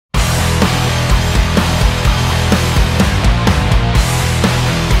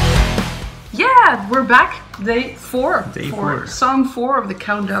Yeah, we're back. Day four. Song 4 of the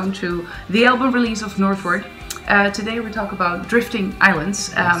countdown to the album release of Northward. Today we talk about Drifting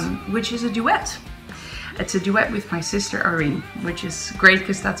Islands, which is a duet. It's a duet with my sister Irene, which is great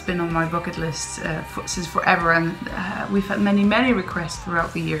because that's been on my bucket list since forever, and we've had many requests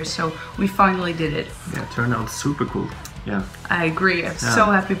throughout the years, so we finally did it. Yeah, it turned out super cool. Yeah, I agree. I'm so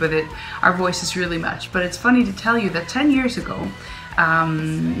happy with it. Our voices really match. But it's funny to tell you that 10 years ago,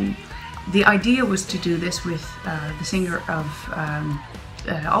 the idea was to do this with the singer of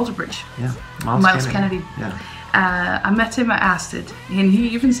Alter Bridge, Miles Kennedy. Yeah. I met him, I asked it, and he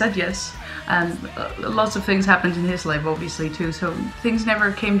even said yes. And lots of things happened in his life, obviously, too, so things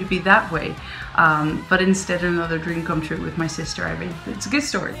never came to be that way. But instead, another dream come true with my sister Irene. It's a good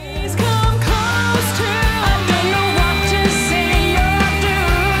story.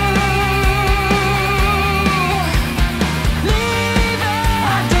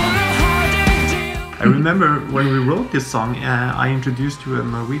 I remember when we wrote this song, I introduced you a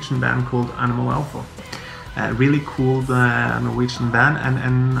Norwegian band called Animal Alpha. Really cool Norwegian band,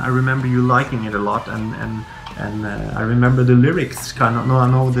 and I remember you liking it a lot, and I remember the lyrics kind of,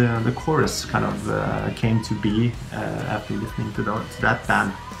 the chorus kind of came to be after listening to that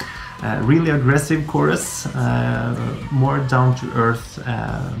band. Really aggressive chorus, more down-to-earth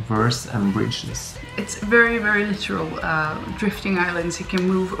verse and bridges. It's very literal. Drifting islands, you can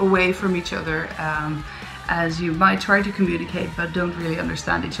move away from each other as you might try to communicate but don't really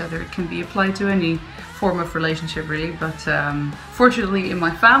understand each other. It can be applied to any form of relationship really, but fortunately in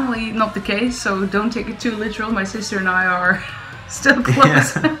my family not the case, so don't take it too literal. My sister and I are still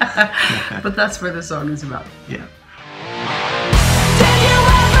close. But that's what the song is about. Yeah.